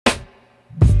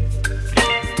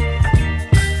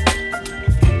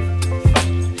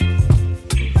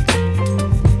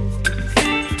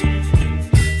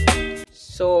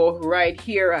right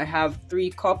here I have 3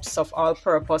 cups of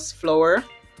all-purpose flour,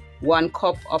 1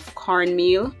 cup of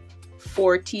cornmeal,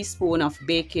 4 teaspoons of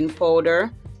baking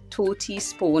powder, 2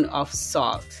 teaspoons of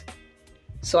salt.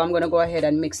 So I'm going to go ahead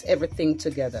and mix everything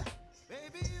together.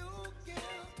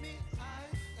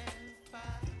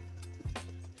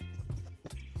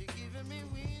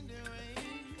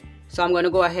 So I'm going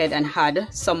to go ahead and add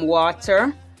some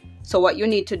water. So what you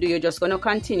need to do, you're just going to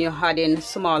continue adding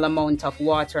small amount of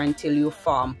water until you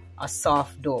form a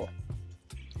soft dough.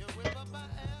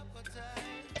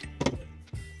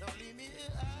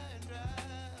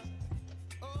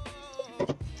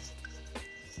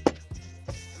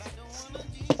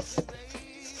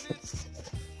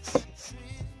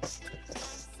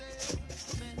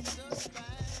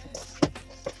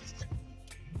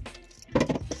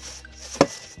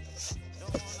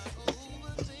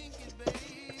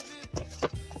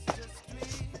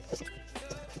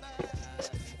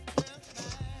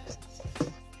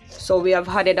 So we have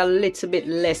added a little bit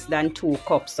less than 2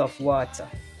 cups of water.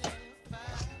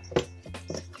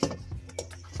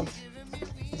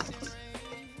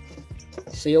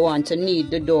 So you want to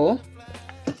knead the dough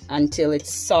until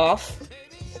it's soft.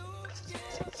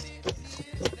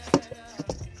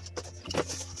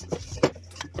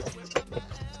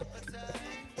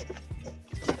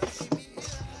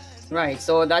 Right,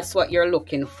 so that's what you're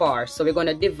looking for. So we're going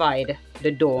to divide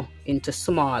the dough into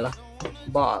smaller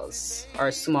balls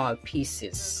or small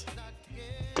pieces.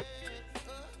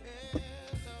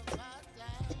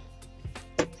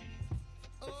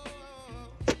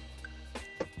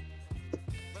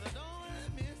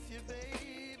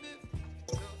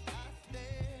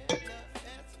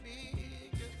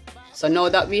 So now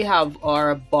that we have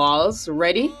our balls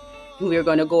ready, we're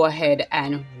going to go ahead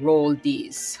and roll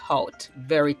these out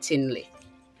very thinly.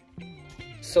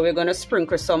 So we're going to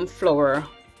sprinkle some flour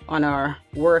on our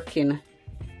working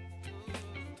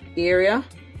area.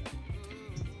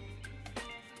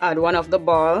 Add one of the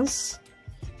balls.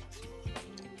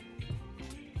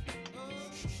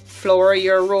 Flour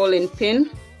your rolling pin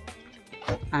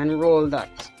and roll that.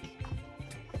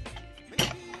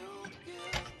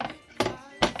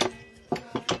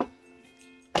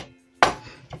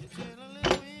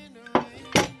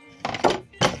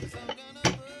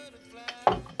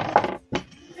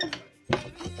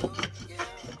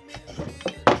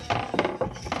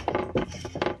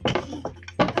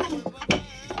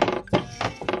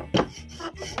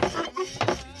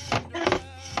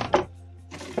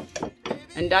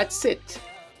 And that's it.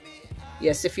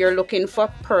 Yes, if you're looking for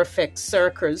perfect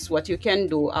circles, what you can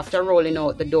do after rolling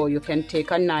out the dough, you can take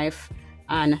a knife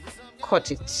and cut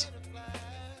it.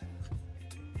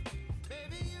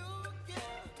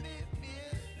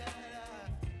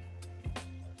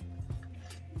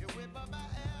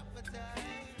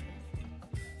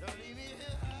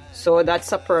 So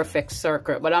that's a perfect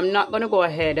circle, but I'm not going to go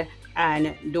ahead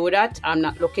and do that. I'm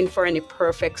not looking for any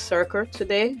perfect circle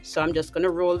today, so I'm just going to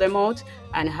roll them out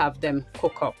and have them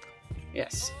cook up.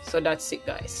 Yes, so that's it,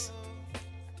 guys.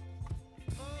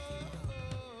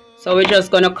 So we're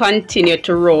just going to continue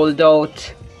to roll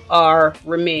out our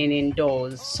remaining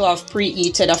doughs. So I've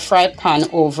preheated a fry pan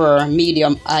over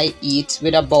medium high heat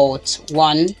with about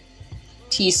 1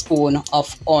 teaspoon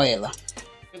of oil.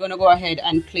 We're going to go ahead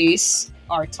and place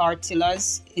our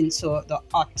tortillas into the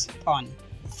hot pan.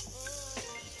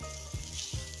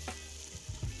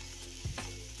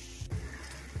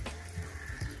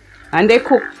 And they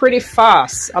cook pretty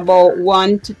fast, about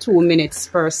 1 to 2 minutes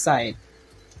per side.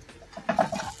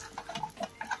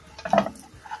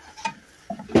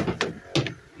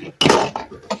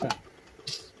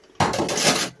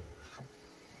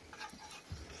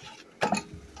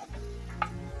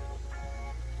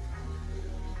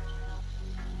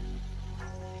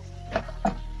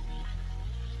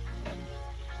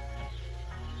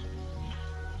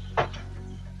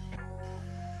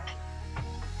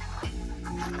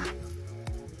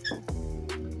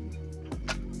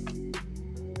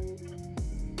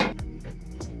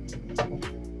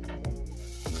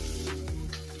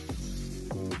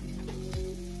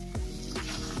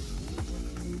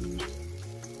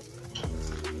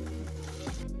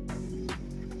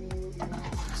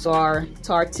 So our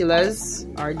tortillas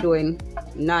are doing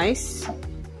nice.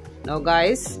 Now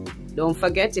guys, don't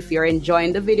forget, if you're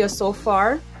enjoying the video so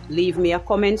far, leave me a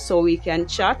comment so we can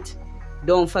chat.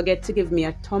 Don't forget to give me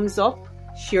a thumbs up,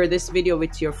 share this video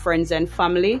with your friends and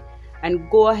family, and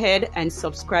go ahead and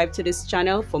subscribe to this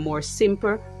channel for more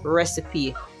simple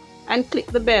recipe, and click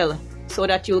the bell so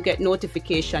that you'll get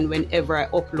notification whenever I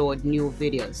upload new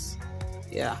videos.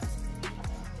 Yeah.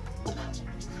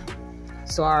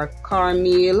 So our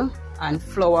cornmeal and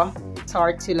flour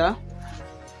tortilla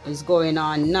is going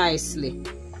on nicely.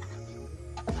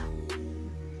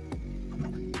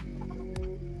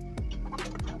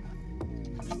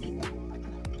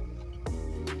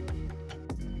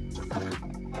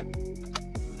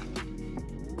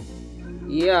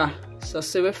 Yeah, so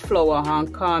see the flour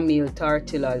and cornmeal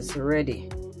tortillas ready.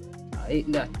 I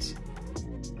eat that.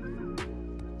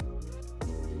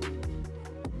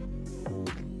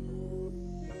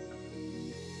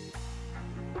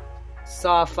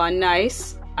 Soft and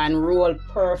nice and roll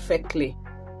perfectly.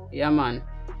 Yeah man.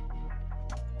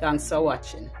 Thanks for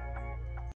watching.